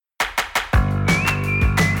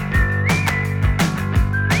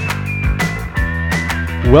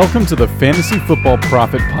Welcome to the Fantasy Football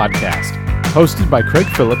Profit Podcast, hosted by Craig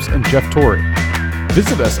Phillips and Jeff Torrey.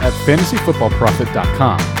 Visit us at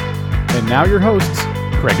fantasyfootballprofit.com. And now your hosts,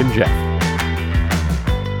 Craig and Jeff.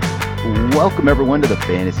 Welcome everyone to the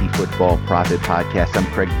Fantasy Football Profit Podcast. I'm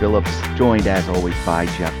Craig Phillips, joined as always by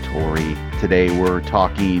Jeff Torrey. Today we're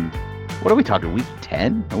talking, what are we talking, week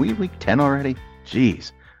 10? Are we week 10 already?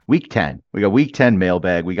 Jeez, week 10. We got week 10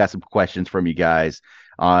 mailbag. We got some questions from you guys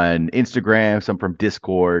on Instagram, some from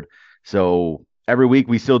Discord. So every week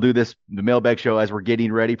we still do the mailbag show as we're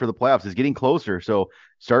getting ready for the playoffs. It's getting closer. So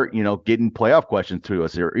start, getting playoff questions to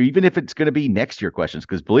us, or even if it's going to be next year questions,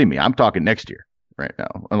 because believe me, I'm talking next year right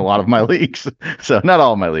now in a lot of my leagues. So not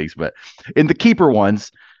all of my leagues, but in the keeper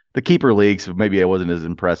ones, the keeper leagues, maybe it wasn't as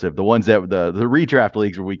impressive. The ones that the redraft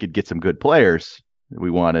leagues where we could get some good players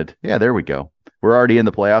we wanted. Yeah, there we go. We're already in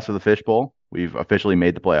the playoffs of the Fishbowl. We've officially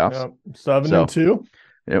made the playoffs. Yep, 7-2.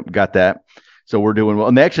 Yep, got that. So we're doing well.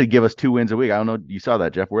 And they actually give us 2 wins a week. I don't know. You saw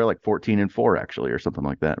that, Jeff. We're like 14-4 actually, or something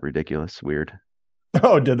like that. Ridiculous. Weird.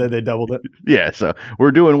 Oh, did they? They doubled it. Yeah. So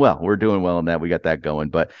we're doing well. We're doing well in that. We got that going.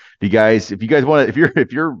 But if you guys want to,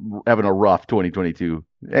 if you're having a rough 2022,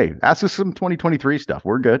 hey, ask us some 2023 stuff.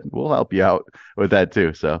 We're good. We'll help you out with that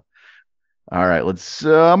too. So, all right, let's,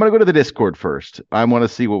 I'm going to go to the Discord first. I want to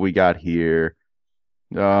see what we got here.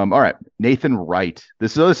 All right, Nathan Wright.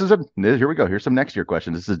 Here we go. Here's some next year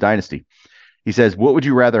questions. This is Dynasty. He says, what would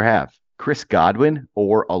you rather have, Chris Godwin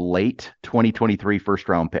or a late 2023 first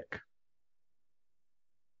round pick?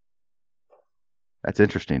 That's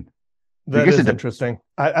interesting. That is interesting.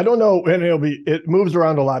 I don't know, and it moves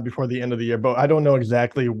around a lot before the end of the year, but I don't know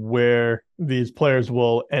exactly where these players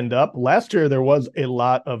will end up. Last year there was a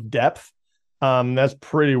lot of depth. That's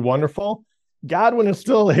pretty wonderful. Godwin is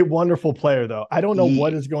still a wonderful player, though. I don't know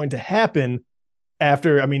what is going to happen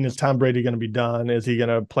after. I mean, is Tom Brady going to be done? Is he going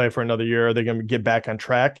to play for another year? Are they going to get back on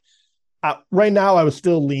track? Right now, I would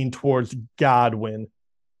still lean towards Godwin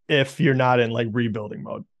if you're not in like rebuilding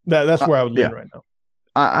mode. That's where I would lean right now.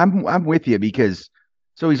 I'm with you because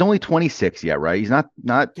he's only 26 yet, right? He's not.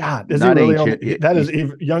 God, is not he really? That is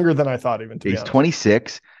even younger than I thought. Even to be honest.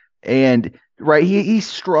 26, and right, he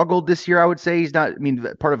struggled this year. I would say he's not. I mean,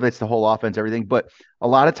 part of it's the whole offense, everything, but a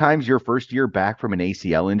lot of times your first year back from an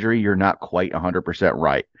ACL injury, you're not quite 100%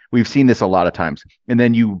 right. We've seen this a lot of times, and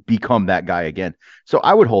then you become that guy again. So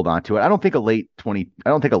I would hold on to it. I don't think a late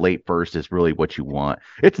first is really what you want.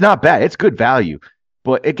 It's not bad. It's good value,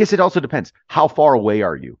 but I guess it also depends. How far away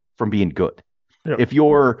are you from being good? Yep. If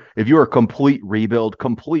you're a complete rebuild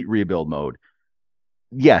mode,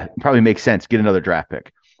 yeah, it probably makes sense. Get another draft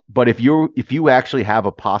pick. But if you actually have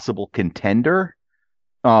a possible contender,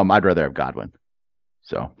 I'd rather have Godwin.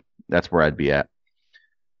 So that's where I'd be at.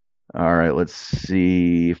 All right, let's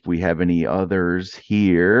see if we have any others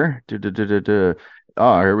here. Oh,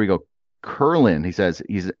 here we go. Curlin, he says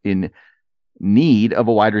he's in need of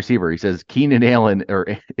a wide receiver. He says Keenan Allen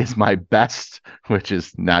is my best, which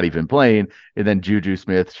is not even playing, and then Juju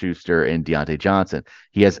Smith-Schuster and Deontay Johnson.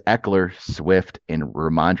 He has Eckler, Swift, and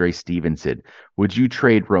Ramondre Stevenson. Would you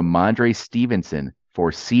trade Ramondre Stevenson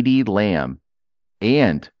for CeeDee Lamb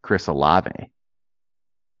and Chris Olave?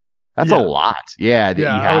 That's a lot.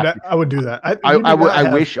 Yeah, I would do that.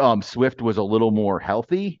 I wish Swift was a little more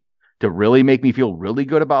healthy to really make me feel really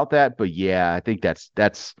good about that. But yeah, I think that's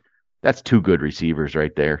 2 good receivers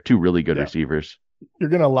right there. 2 really good receivers. You're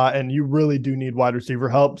going to lot, and you really do need wide receiver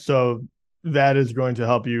help. So that is going to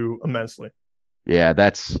help you immensely. Yeah,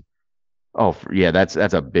 that's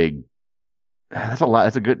a big, that's a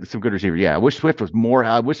lot. That's some good receivers. Yeah. I wish Swift was more.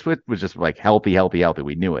 I wish Swift was just like healthy.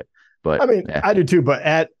 We knew it, but I mean, I do too, but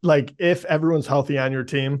if everyone's healthy on your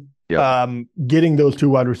team, getting those 2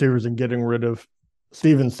 wide receivers and getting rid of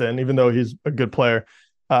Stevenson, even though he's a good player,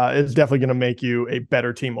 it's definitely going to make you a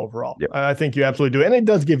better team overall. Yep. I think you absolutely do. And it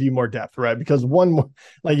does give you more depth, right? Because one,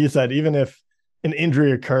 like you said, even if an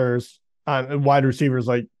injury occurs on wide receivers,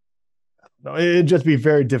 it'd just be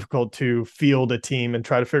very difficult to field a team and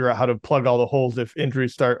try to figure out how to plug all the holes if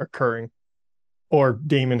injuries start occurring or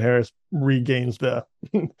Damon Harris regains the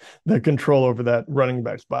control over that running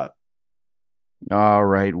back spot. All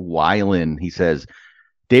right. Weiland, he says,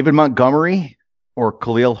 David Montgomery or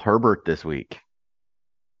Khalil Herbert this week?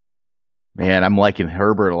 Man, I'm liking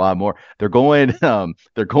Herbert a lot more. They're going against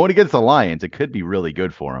the Lions. It could be really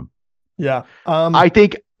good for them. Yeah.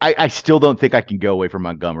 I still don't think I can go away from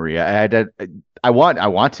Montgomery. I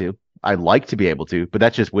want to. I'd like to be able to, but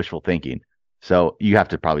that's just wishful thinking. So you have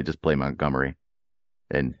to probably just play Montgomery.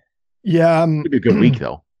 And it'd be a good week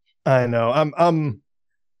though. I know.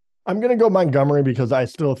 I'm going to go Montgomery because I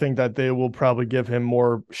still think that they will probably give him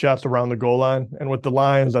more shots around the goal line. And with the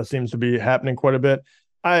Lions, that seems to be happening quite a bit.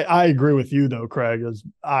 I agree with you though, Craig.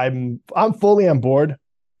 I'm fully on board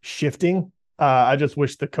shifting. I just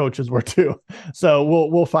wish the coaches were too. So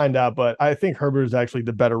we'll find out. But I think Herbert is actually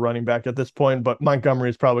the better running back at this point. But Montgomery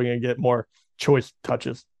is probably going to get more choice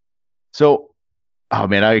touches. So, oh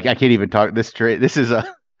man, I can't even talk this straight. This is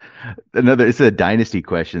it's a dynasty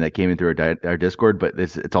question that came in through our Discord, but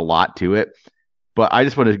it's a lot to it. But I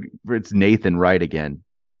just want to. It's Nathan Wright again.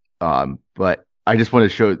 But I just want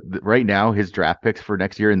to show right now his draft picks for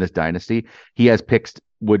next year in this dynasty. He has picks,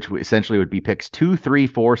 which essentially would be picks 2, 3,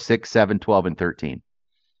 4, 6, 7, 12, and 13.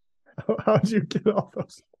 How'd you get all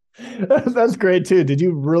those? That's great too. Did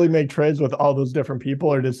you really make trades with all those different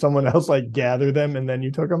people, or did someone else like gather them and then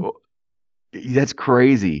you took them? That's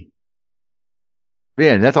crazy.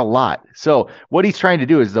 Man, that's a lot. So what he's trying to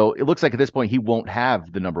do is, though, it looks like at this point he won't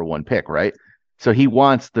have the number 1 pick, right? So he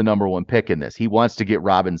wants the number 1 pick in this. He wants to get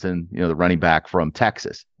Robinson, the running back from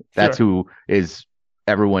Texas. That's who is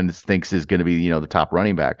everyone thinks is going to be, the top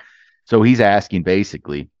running back. So he's asking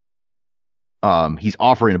basically, he's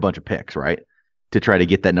offering a bunch of picks, right, to try to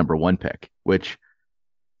get that number 1 pick, which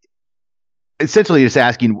essentially is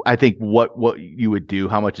asking, I think, what you would do,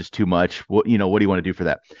 how much is too much, what do you want to do for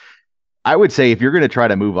that? I would say if you're going to try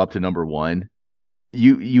to move up to number 1,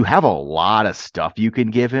 you have a lot of stuff you can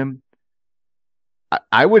give him.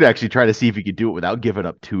 I would actually try to see if you could do it without giving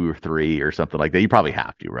up 2 or 3 or something like that. You probably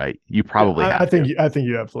have to, right? You probably have to. I think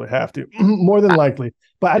you absolutely have to, more than likely.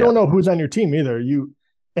 But I don't know who's on your team either.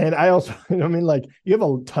 And I also, you have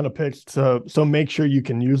a ton of picks, so make sure you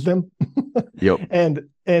can use them. Yep.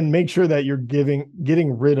 And make sure that you're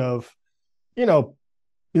getting rid of, you're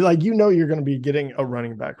going to be getting a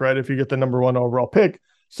running back, right? If you get the number 1 overall pick,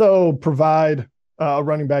 so provide a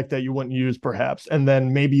running back that you wouldn't use perhaps, and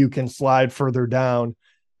then maybe you can slide further down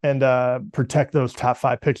and protect those top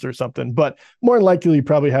 5 picks or something. But more than likely, you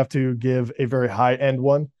probably have to give a very high end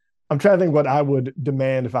one. I'm trying to think what I would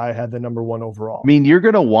demand if I had the number 1 overall. I mean, you're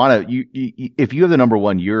going to want to, if you have the number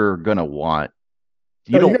 1, you're going to want,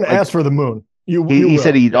 you're going to ask for the moon. He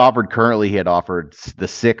said he had offered the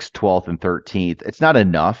 6th, 12th, and 13th. It's not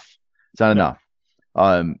enough. It's not enough.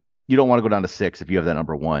 You don't want to go down to 6 if you have that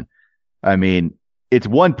number 1. I mean, it's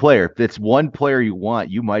one player. If it's one player you want,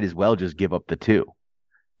 you might as well just give up the 2.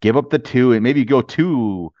 Give up the 2 and maybe go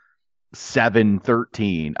 2, 7,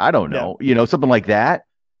 13. I don't know. Something like that.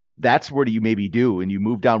 That's what you maybe do. And you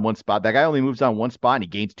move down 1 spot. That guy only moves down 1 spot and he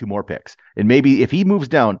gains 2 more picks. And maybe if he moves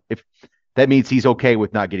down, if that means he's okay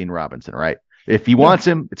with not getting Robinson, right? If he wants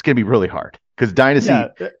him, it's going to be really hard because Dynasty,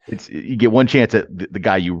 you get 1 chance at the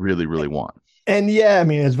guy you really, really want. And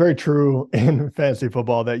it's very true in fantasy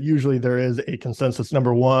football that usually there is a consensus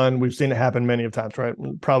number 1. We've seen it happen many of times, right?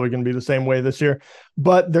 Probably going to be the same way this year,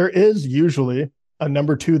 but there is usually a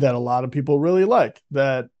number 2 that a lot of people really like,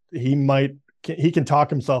 that he can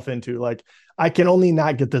talk himself into. Like, I can only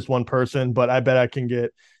not get this one person, but I bet I can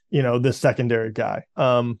get, this secondary guy.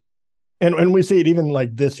 And we see it even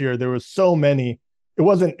like this year, there was so many. It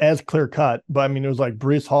wasn't as clear cut, but it was like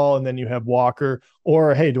Breece Hall and then you have Walker,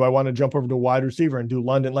 or, hey, do I want to jump over to wide receiver and do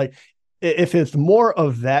London? Like, if it's more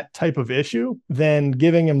of that type of issue, then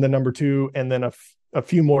giving him the number 2 and then a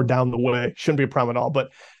few more down the way shouldn't be a problem at all.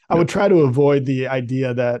 But I would try to avoid the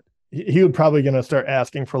idea that he would probably going to start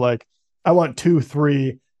asking for like, I want 2,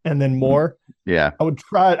 3, and then more. Yeah. I would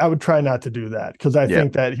try not to do that because I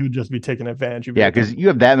think that he would just be taking advantage of. Yeah, because you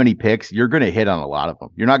have that many picks, you're going to hit on a lot of them.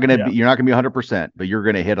 You're not going to be 100%, but you're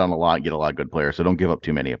going to hit on a lot and get a lot of good players. So don't give up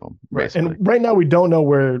too many of them. Right. And right now we don't know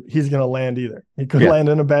where he's going to land either. He could land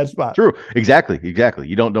in a bad spot. True. Exactly.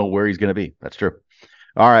 You don't know where he's going to be. That's true.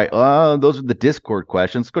 All right. Those are the Discord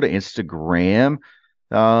questions. Let's go to Instagram.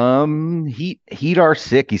 Heat are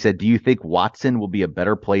sick. He said, do you think Watson will be a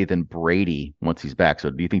better play than Brady once he's back? So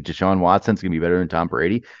do you think Deshaun Watson's gonna be better than Tom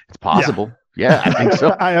Brady? It's possible. Yeah, I think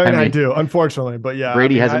so. I do, unfortunately, but yeah,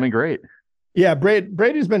 Brady hasn't been great. Yeah,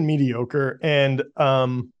 Brady's been mediocre, and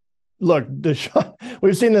look, Deshaun,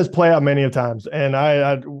 we've seen this play out many of times, and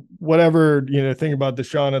I whatever think about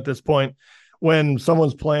Deshaun at this point, when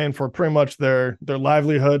someone's playing for pretty much their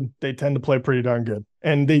livelihood, they tend to play pretty darn good,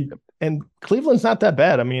 and Cleveland's not that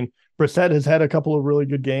bad. I mean, Brissett has had a couple of really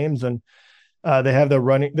good games, and they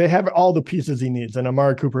have all the pieces he needs, and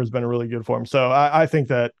Amari Cooper has been really good for him. So I think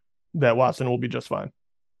that Watson will be just fine.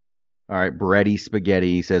 All right, Bready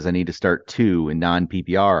Spaghetti says, I need to start 2 in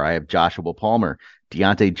non-PPR. I have Joshua Palmer,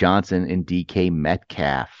 Deontay Johnson, and DK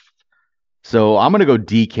Metcalf. So I'm going to go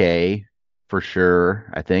DK for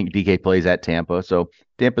sure. I think DK plays at Tampa. So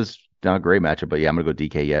Tampa's not a great matchup, but yeah, I'm going to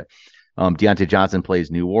go DK yet. Deontay Johnson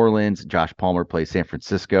plays New Orleans. Josh Palmer plays San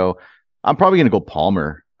Francisco. I'm probably going to go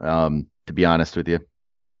Palmer, to be honest with you.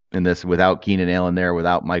 in this without Keenan Allen there,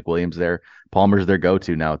 without Mike Williams there. Palmer's their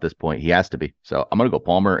go-to now at this point. He has to be. So I'm going to go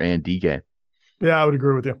Palmer and DK. Yeah, I would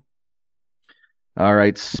agree with you. All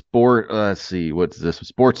right. Let's see. What's this?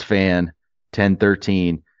 Sports fan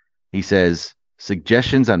 1013. He says,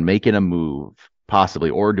 suggestions on making a move, possibly.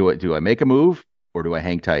 Or do I make a move or do I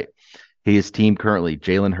hang tight? His team currently,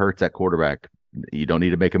 Jalen Hurts at quarterback. You don't need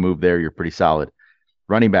to make a move there. You're pretty solid.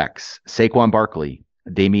 Running backs, Saquon Barkley,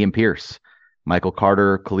 Dameon Pierce, Michael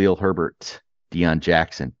Carter, Khalil Herbert, Deion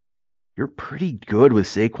Jackson. You're pretty good with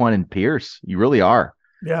Saquon and Pierce. You really are.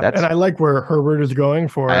 Yeah, and I like where Herbert is going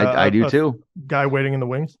for. I do too. Guy waiting in the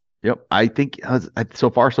wings. Yep, I think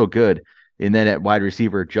so far so good. And then at wide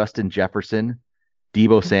receiver, Justin Jefferson,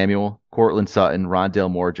 Deebo Samuel, Cortland Sutton,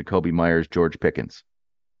 Rondale Moore, Jacoby Myers, George Pickens.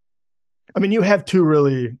 I mean, you have two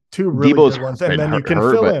really Deebo's good ones, and then you can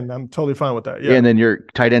fill in. I'm totally fine with that. Yeah, and then your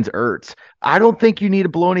tight ends Ertz. I don't think you need to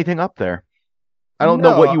blow anything up there. I don't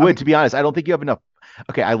know what you would, to be honest. I don't think you have enough.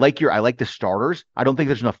 Okay, I like the starters. I don't think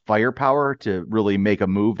there's enough firepower to really make a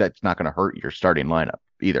move that's not going to hurt your starting lineup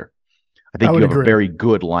either. I think you have a very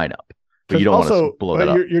good lineup, but you don't want to blow that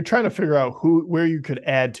up. You're trying to figure out where you could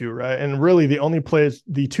add to, right? And really,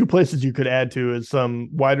 the two places you could add to is some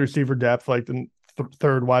wide receiver depth, like the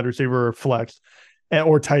third wide receiver or flex,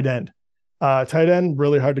 or tight end. Tight end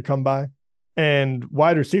really hard to come by, and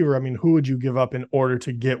wide receiver. I mean, who would you give up in order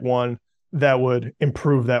to get one that would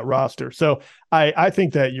improve that roster? So I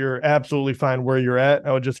think that you're absolutely fine where you're at.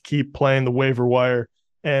 I would just keep playing the waiver wire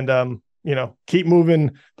and keep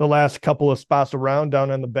moving the last couple of spots around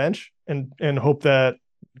down on the bench and hope that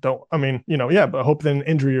but hope that an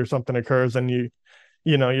injury or something occurs and you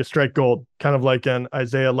strike gold, kind of like an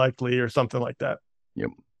Isaiah Likely or something like that.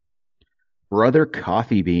 Yep. Brother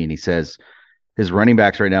Coffee Bean, he says his running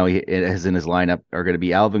backs right now he has in his lineup are going to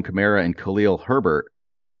be Alvin Kamara and Khalil Herbert.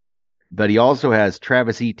 But he also has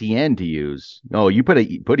Travis Etienne to use. Oh, you put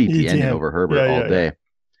Etienne in over Herbert all day. Yeah.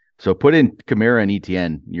 So put in Kamara and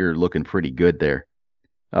Etienne. You're looking pretty good there.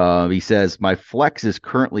 He says, my flex is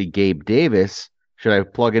currently Gabe Davis. Should I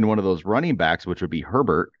plug in one of those running backs, which would be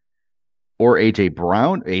Herbert or A.J.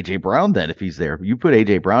 Brown? A.J. Brown, then, if he's there. You put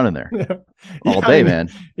A.J. Brown in there all day, man.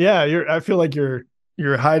 Yeah, I feel like you're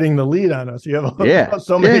hiding the lead on us. You have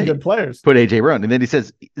so many good players. Put A.J. Brown. And then he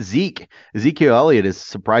says Ezekiel Elliott is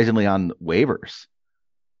surprisingly on waivers.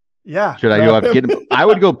 Yeah. Should I go up get him? I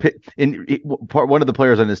would go pick one of the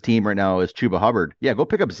players on this team right now is Chuba Hubbard. Yeah, go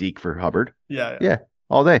pick up Zeke for Hubbard. Yeah,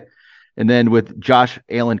 all day. And then with Josh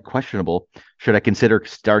Allen questionable, should I consider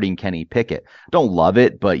starting Kenny Pickett? Don't love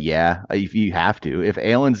it, but yeah, if you have to. If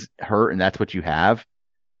Allen's hurt and that's what you have,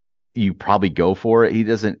 you probably go for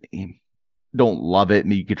it. Don't love it.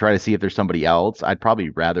 And you could try to see if there's somebody else. I'd probably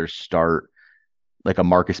rather start like a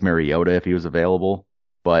Marcus Mariota if he was available,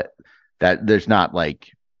 but that there's not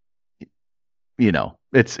like,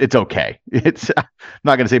 it's okay. I'm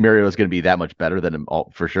not going to say Mariota's going to be that much better than him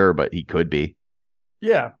for sure, but he could be.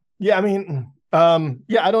 Yeah. Yeah. I mean,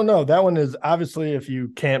 I don't know. That one is obviously if you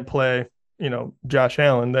can't play, Josh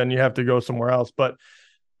Allen, then you have to go somewhere else. But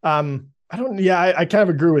I kind of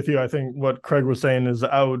agree with you. I think what Craig was saying is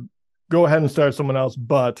I would go ahead and start someone else,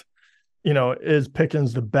 but is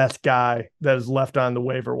Pickens the best guy that is left on the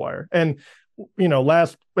waiver wire? And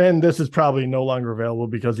and this is probably no longer available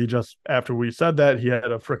because he just, after we said that, he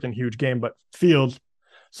had a freaking huge game, but Fields,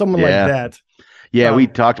 someone like that. Yeah. We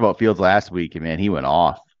talked about Fields last week and man, he went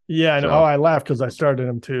off. Yeah. I know. I laughed because I started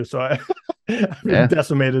him too. So I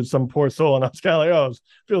decimated some poor soul and I was kind of like, it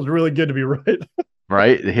feels really good to be right.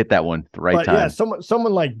 Right. Hit that one the right time. Yeah.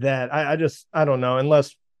 Someone like that. I don't know,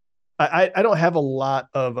 unless I don't have a lot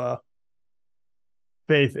of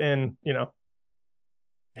faith in,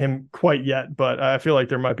 him quite yet, but I feel like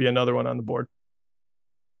there might be another one on the board.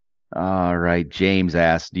 All right. James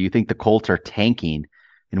asked, do you think the Colts are tanking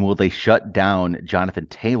and will they shut down Jonathan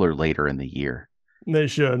Taylor later in the year? They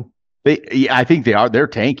should. I think they are. They're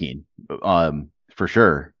tanking for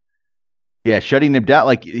sure. Yeah. Shutting him down.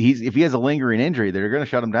 Like if he has a lingering injury, they're going to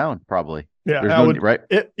shut him down probably. Yeah.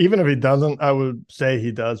 Even if he doesn't, I would say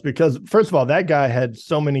he does because first of all, that guy had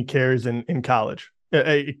so many carries in college.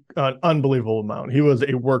 An unbelievable amount. He was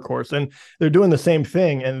a workhorse, and they're doing the same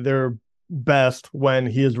thing, and they're best when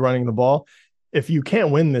he is running the ball. If you can't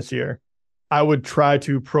win this year, I would try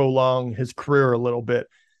to prolong his career a little bit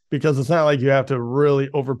because it's not like you have to really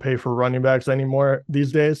overpay for running backs anymore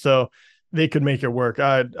these days. So they could make it work.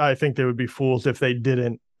 I think they would be fools if they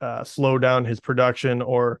didn't slow down his production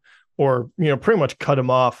or pretty much cut him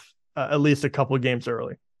off at least a couple of games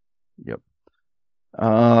early. Yep.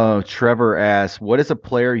 Trevor asks, what is a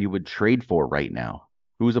player you would trade for right now?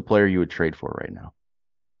 Who's a player you would trade for right now?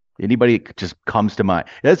 Anybody just comes to mind.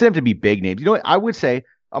 It doesn't have to be big names. You know what? I would say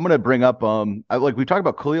I'm going to bring up like we talked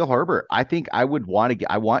about Khalil Herbert. I think I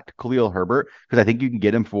want Khalil Herbert because I think you can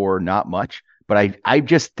get him for not much, but I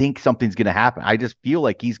just think something's going to happen. I just feel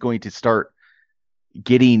like he's going to start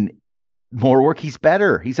getting more work. He's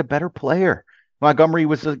better. He's a better player. Montgomery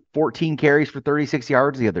was 14 carries for 36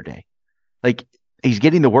 yards the other day. Like, he's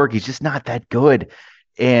getting the work. He's just not that good.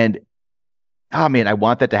 And oh man, I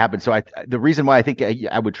want that to happen. So the reason why I think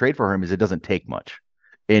I would trade for him is it doesn't take much,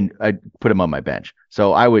 and I put him on my bench.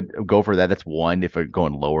 So I would go for that. That's one if I'm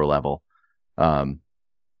going lower level. Anybody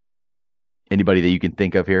that you can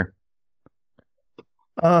think of here?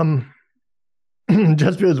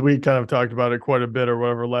 Just because we kind of talked about it quite a bit or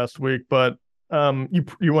whatever last week, but you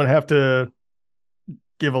wouldn't have to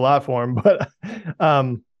give a lot for him, but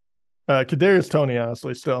Kadarius Toney,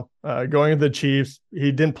 honestly, still going to the Chiefs.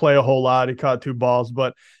 He didn't play a whole lot. He caught 2 balls,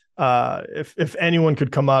 but if anyone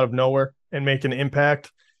could come out of nowhere and make an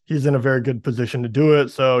impact, he's in a very good position to do it.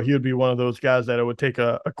 So he would be one of those guys that I would take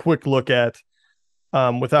a quick look at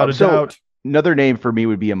without a doubt. Another name for me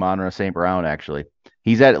would be Amon-Ra St. Brown, actually.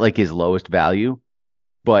 He's at like his lowest value,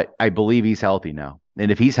 but I believe he's healthy now.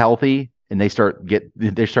 And if he's healthy and they start being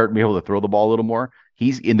able to throw the ball a little more,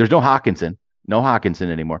 there's no Hawkinson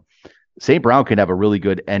anymore. St. Brown can have a really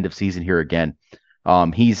good end of season here again.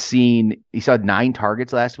 He saw 9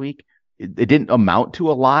 targets last week. It didn't amount to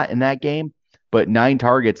a lot in that game, but 9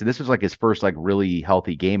 targets. And this was like his first like really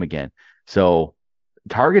healthy game again. So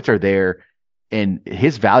targets are there and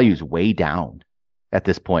his value is way down at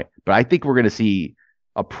this point. But I think we're going to see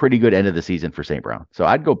a pretty good end of the season for St. Brown. So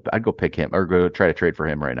I'd go pick him or go try to trade for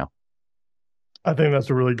him right now. I think that's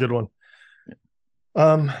a really good one.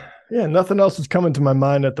 Yeah, nothing else is coming to my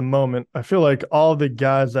mind at the moment. I feel like all the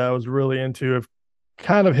guys that I was really into have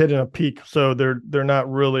kind of hit in a peak, so they're not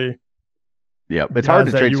really. Yeah, it's hard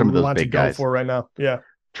to trade some of those big guys for right now. Yeah.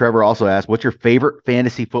 Trevor also asked, "What's your favorite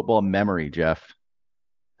fantasy football memory, Jeff?"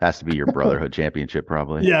 Has to be your Brotherhood championship,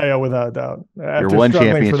 probably. Yeah, without a doubt. Your one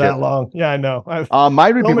championship for that long. Yeah, I know.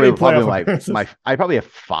 Mine would be probably I probably have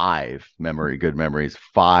 5 good memories,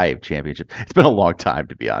 5 championships. It's been a long time,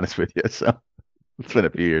 to be honest with you. So it's been a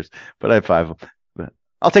few years, but I have 5. But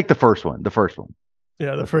I'll take the first one.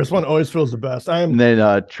 Yeah, the first one always feels the best. And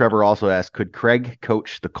then Trevor also asked, could Craig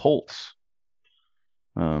coach the Colts?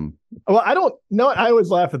 Well, I don't know. I always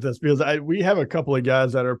laugh at this because we have a couple of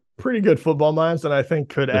guys that are pretty good football minds and I think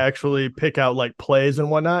could actually pick out like plays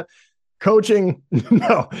and whatnot. Coaching,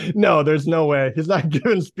 no, there's no way. He's not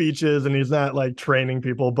giving speeches and he's not like training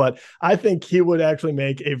people, but I think he would actually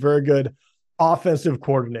make a very good offensive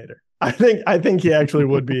coordinator. I think he actually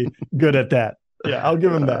would be good at that. Yeah, I'll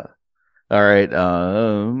give him that. All right.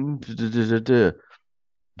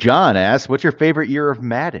 John asks, what's your favorite year of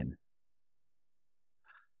Madden?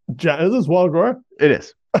 John, is this Wall Gore? It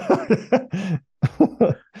is.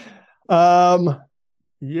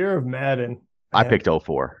 Year of Madden. I picked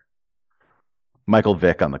 04. Michael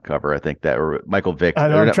Vick on the cover. I think that, or Michael Vick,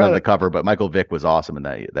 not on the cover, but Michael Vick was awesome in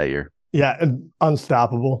that year. Yeah, and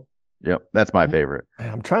unstoppable. Yep, that's my favorite.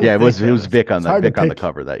 I'm trying. Yeah, it was Vick on the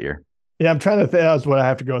cover that year. Yeah, I'm trying to think. That's what I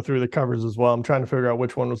have to go through the covers as well. I'm trying to figure out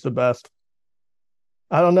which one was the best.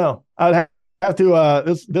 I don't know. I'd have to.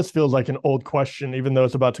 This feels like an old question, even though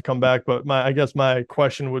it's about to come back. But I guess my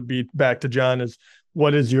question would be back to John: is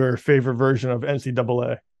what is your favorite version of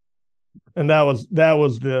NCAA? And that was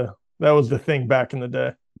the thing back in the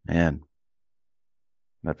day. Man.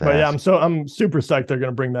 But yeah, I'm super psyched they're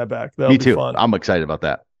going to bring that back. Me too. Fun. I'm excited about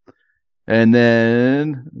that. And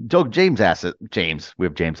then James asked it. We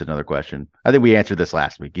have James another question. I think we answered this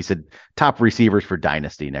last week. He said top receivers for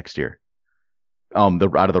Dynasty next year. Out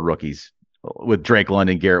of the rookies with Drake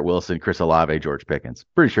London, Garrett Wilson, Chris Olave, George Pickens.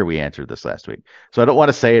 Pretty sure we answered this last week. So I don't want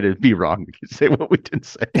to say it and be wrong. We can say what we didn't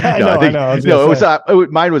say. I know.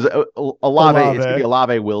 Mine was Olave. It's gonna be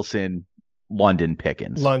Olave, Wilson, London,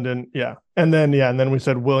 Pickens. London, yeah. And then we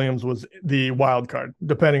said Williams was the wild card,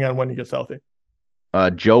 depending on when he gets healthy.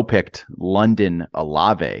 Joe picked London,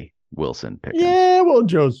 Olave, Wilson, Pickens. Yeah, well,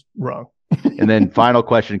 Joe's wrong. And then final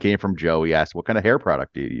question came from Joe. He asked, what kind of hair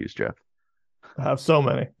product do you use, Jeff? I have so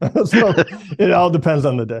many. So it all depends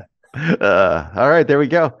on the day. All right, there we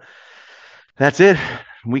go. That's it.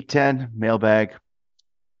 Week 10, mailbag.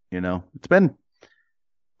 It's been,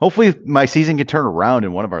 hopefully my season can turn around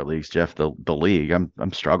in one of our leagues, Jeff, the league.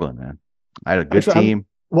 I'm struggling, man. I had a good team.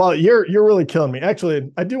 Well, you're really killing me. Actually,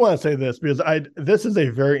 I do want to say this because this is a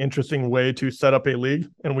very interesting way to set up a league,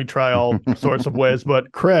 and we try all sorts of ways.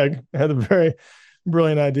 But Craig had a very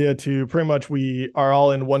brilliant idea to pretty much we are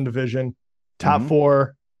all in one division. Top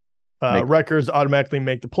 4 records automatically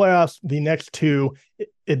make the playoffs. The next 2,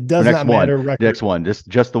 it does not matter. Next one,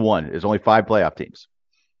 just the one. There's only 5 playoff teams.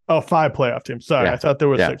 Oh, 5 playoff teams. Sorry, I thought there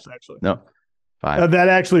were 6 actually. No, 5. That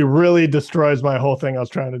actually really destroys my whole thing I was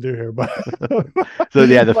trying to do here. But so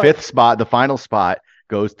yeah, the 5th spot, the final spot,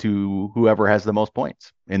 goes to whoever has the most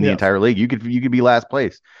points in the entire league. You could be last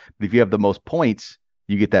place, but if you have the most points,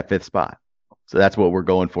 you get that 5th spot. So that's what we're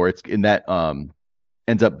going for. It's in that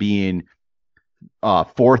ends up being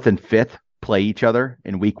 4th and 5th play each other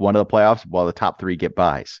in week 1 of the playoffs, while the top 3 get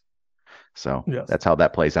buys. So that's how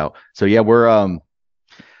that plays out. So yeah, we're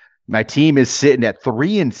my team is sitting at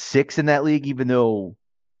 3-6 in that league, even though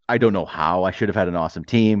I don't know how. I should have had an awesome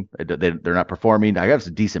team. They're not performing. I have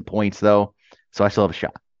some decent points though, so I still have a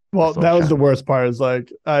shot. Well, that was the worst part. Is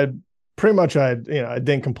like I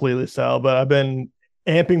didn't completely sell, but I've been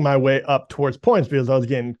amping my way up towards points because I was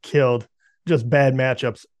getting killed, just bad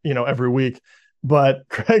matchups, every week. But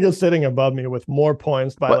Craig is sitting above me with more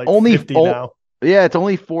points by only 50 now. Yeah, it's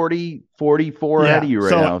only 44 ahead of you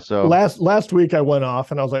now. So last week I went off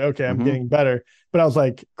and I was like, okay, I'm getting better. But I was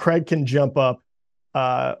like, Craig can jump up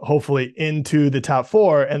hopefully into the top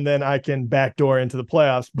 4, and then I can backdoor into the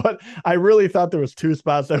playoffs. But I really thought there was 2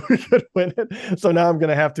 spots that we could win it. So now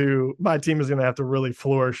my team is going to have to really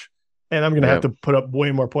flourish, and I'm going to have to put up way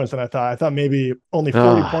more points than I thought. I thought maybe only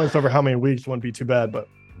 40 points over how many weeks wouldn't be too bad, but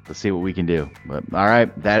let's see what we can do. But all right,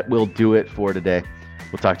 that will do it for today.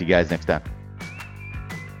 We'll talk to you guys next time.